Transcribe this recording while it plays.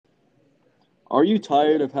Are you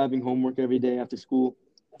tired of having homework every day after school?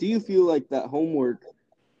 Do you feel like that homework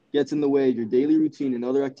gets in the way of your daily routine and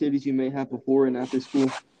other activities you may have before and after school?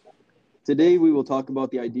 Today we will talk about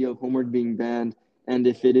the idea of homework being banned and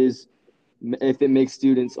if it makes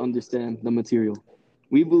students understand the material.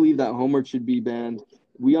 We believe that homework should be banned.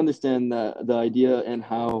 We understand the idea and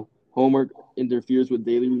how homework interferes with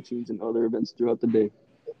daily routines and other events throughout the day.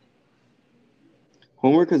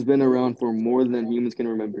 Homework has been around for more than humans can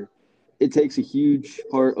remember. It takes a huge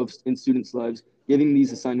part of in students' lives. Giving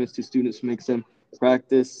these assignments to students makes them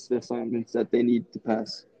practice the assignments that they need to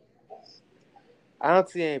pass. I don't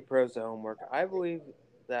see any pros to homework. I believe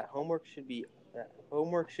that homework should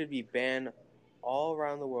be banned all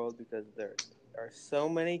around the world because there are so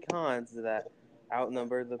many cons that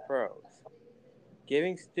outnumber the pros.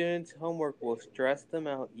 Giving students homework will stress them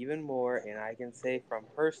out even more, and I can say from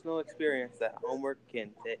personal experience that homework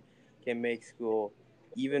can make school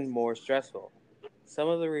even more stressful. Some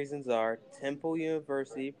of the reasons are Temple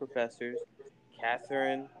University professors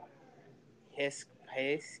Catherine Hisk,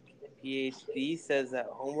 PhD, says that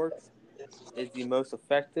homework is the most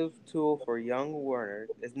effective tool for young learners.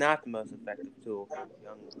 Is not the most effective tool for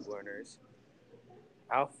young learners.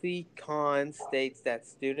 Alfie Kahn states that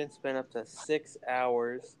students spend up to 6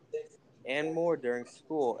 hours and more during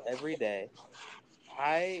school every day.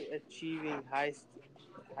 High achieving high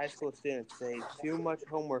school students say too much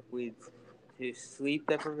homework leads to sleep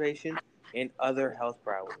deprivation and other health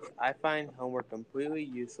problems. I find homework completely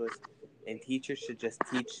useless, and teachers should just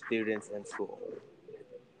teach students in school.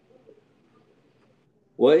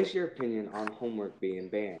 What is your opinion on homework being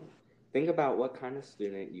banned? Think about what kind of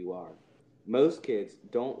student you are. Most kids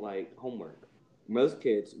don't like homework. Most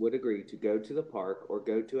kids would agree to go to the park or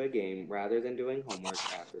go to a game rather than doing homework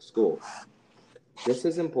after school. This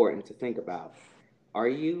is important to think about. Are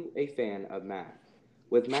you a fan of math?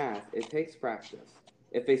 With math, it takes practice.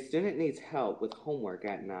 If a student needs help with homework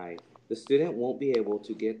at night, the student won't be able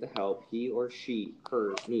to get the help he or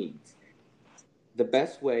her needs. The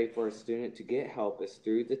best way for a student to get help is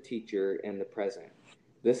through the teacher in the present.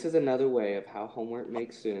 This is another way of how homework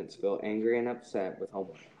makes students feel angry and upset with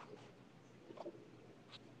homework.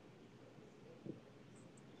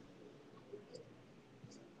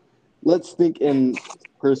 Let's think in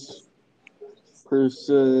pers-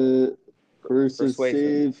 persu-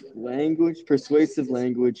 Persuasive. persuasive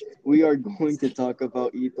language. We are going to talk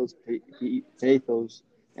about pathos,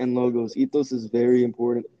 and logos. Ethos is very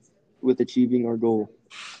important with achieving our goal.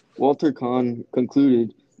 Walter Kahn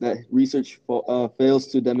concluded that research fails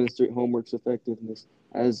to demonstrate homework's effectiveness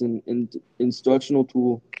as an instructional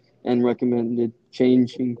tool and recommended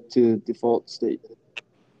changing to default state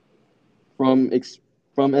from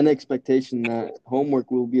from an expectation that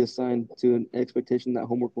homework will be assigned to an expectation that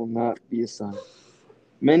homework will not be assigned.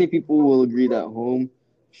 Many people will agree that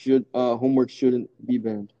homework shouldn't be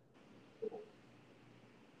banned.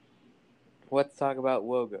 Let's talk about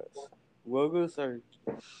logos. Logos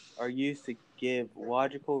are used to give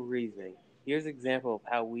logical reasoning. Here's an example of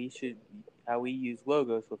how we use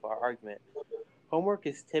logos with our argument. Homework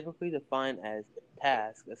is typically defined as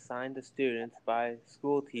tasks assigned to students by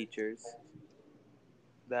school teachers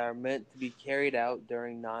that are meant to be carried out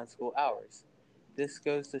during non-school hours. This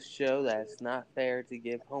goes to show that it's not fair to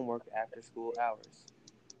give homework after school hours.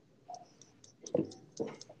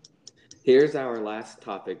 Here's our last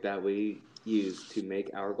topic that we use to make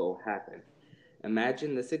our goal happen.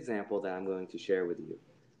 Imagine this example that I'm going to share with you.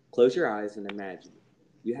 Close your eyes and imagine.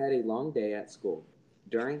 You had a long day at school.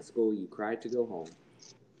 During school, you cried to go home.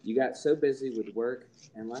 You got so busy with work,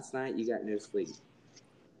 and last night you got no sleep.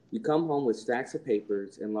 You come home with stacks of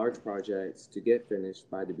papers and large projects to get finished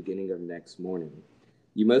by the beginning of next morning.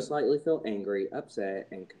 You most likely feel angry, upset,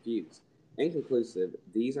 and confused. Inconclusive,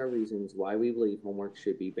 these are reasons why we believe homework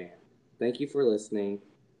should be banned. Thank you for listening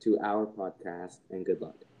to our podcast, and good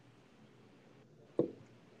luck.